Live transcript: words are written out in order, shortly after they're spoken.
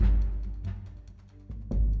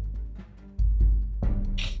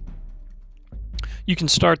You can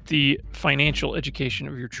start the financial education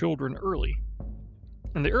of your children early,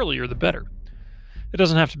 and the earlier the better. It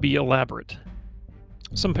doesn't have to be elaborate.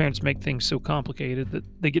 Some parents make things so complicated that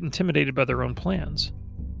they get intimidated by their own plans.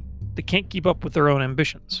 They can't keep up with their own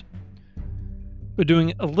ambitions. But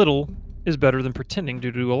doing a little is better than pretending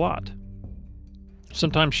to do a lot.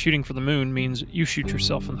 Sometimes shooting for the moon means you shoot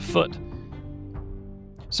yourself in the foot.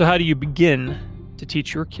 So, how do you begin to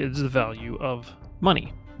teach your kids the value of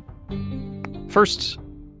money? First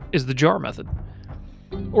is the jar method,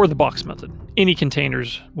 or the box method. Any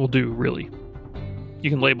containers will do, really. You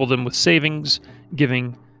can label them with savings,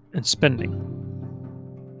 giving, and spending,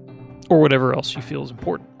 or whatever else you feel is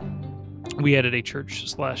important. We added a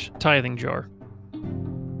church/tithing jar.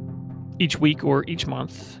 Each week or each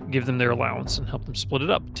month, give them their allowance and help them split it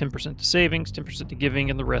up, 10% to savings, 10% to giving,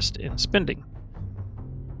 and the rest in spending.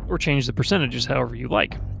 Or change the percentages however you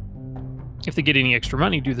like. If they get any extra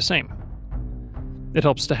money, do the same. It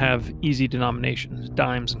helps to have easy denominations.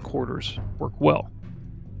 Dimes and quarters work well.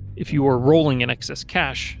 If you are rolling in excess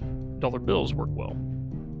cash, dollar bills work well.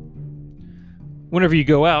 Whenever you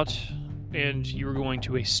go out and you're going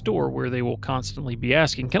to a store where they will constantly be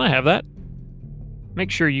asking, "Can I have that?" Make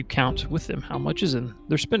sure you count with them how much is in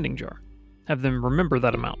their spending jar. Have them remember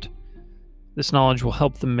that amount. This knowledge will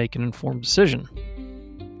help them make an informed decision.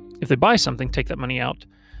 If they buy something, take that money out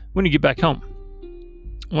when you get back home.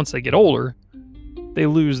 Once they get older, they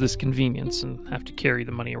lose this convenience and have to carry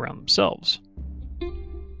the money around themselves.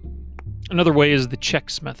 Another way is the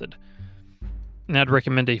checks method. And I'd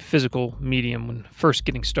recommend a physical medium when first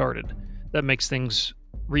getting started. That makes things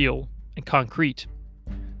real and concrete.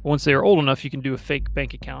 Once they are old enough, you can do a fake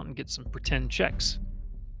bank account and get some pretend checks.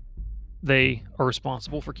 They are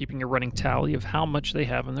responsible for keeping a running tally of how much they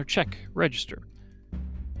have in their check register.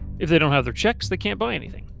 If they don't have their checks, they can't buy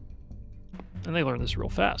anything. And they learn this real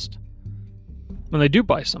fast. When they do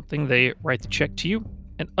buy something, they write the check to you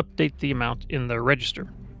and update the amount in their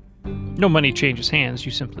register. No money changes hands,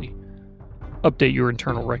 you simply update your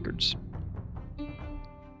internal records.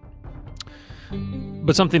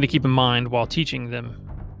 But something to keep in mind while teaching them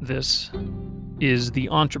this is the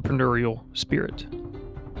entrepreneurial spirit.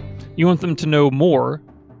 You want them to know more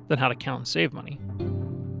than how to count and save money.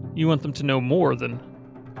 You want them to know more than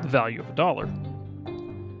the value of a dollar.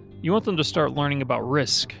 You want them to start learning about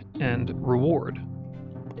risk and reward.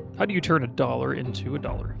 How do you turn $1 into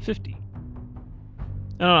 $1.50?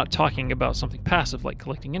 And I'm not talking about something passive like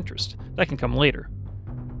collecting interest. That can come later.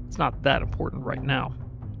 It's not that important right now.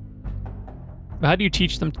 But how do you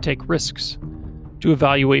teach them to take risks, to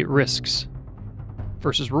evaluate risks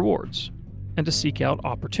versus rewards, and to seek out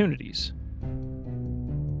opportunities?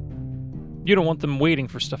 You don't want them waiting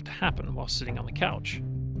for stuff to happen while sitting on the couch.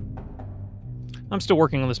 I'm still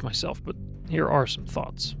working on this myself, but here are some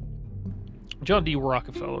thoughts. John D.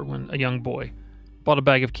 Rockefeller, when a young boy, bought a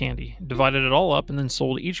bag of candy, divided it all up, and then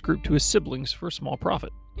sold each group to his siblings for a small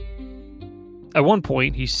profit. At one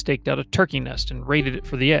point, he staked out a turkey nest and raided it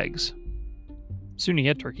for the eggs. Soon he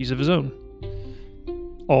had turkeys of his own.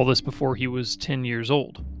 All this before he was 10 years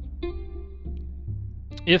old.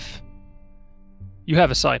 If you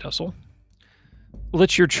have a side hustle,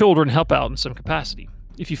 let your children help out in some capacity.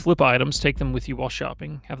 If you flip items, take them with you while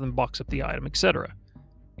shopping, have them box up the item, etc.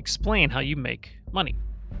 Explain how you make money.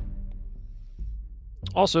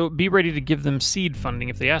 Also, be ready to give them seed funding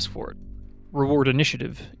if they ask for it. Reward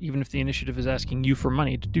initiative, even if the initiative is asking you for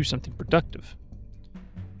money to do something productive.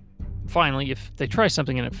 Finally, if they try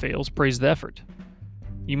something and it fails, praise the effort.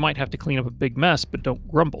 You might have to clean up a big mess, but don't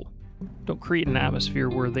grumble. Don't create an atmosphere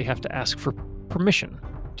where they have to ask for permission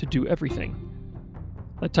to do everything.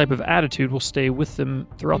 That type of attitude will stay with them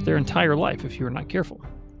throughout their entire life if you are not careful.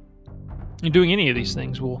 And doing any of these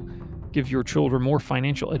things will give your children more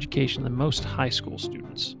financial education than most high school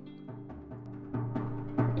students.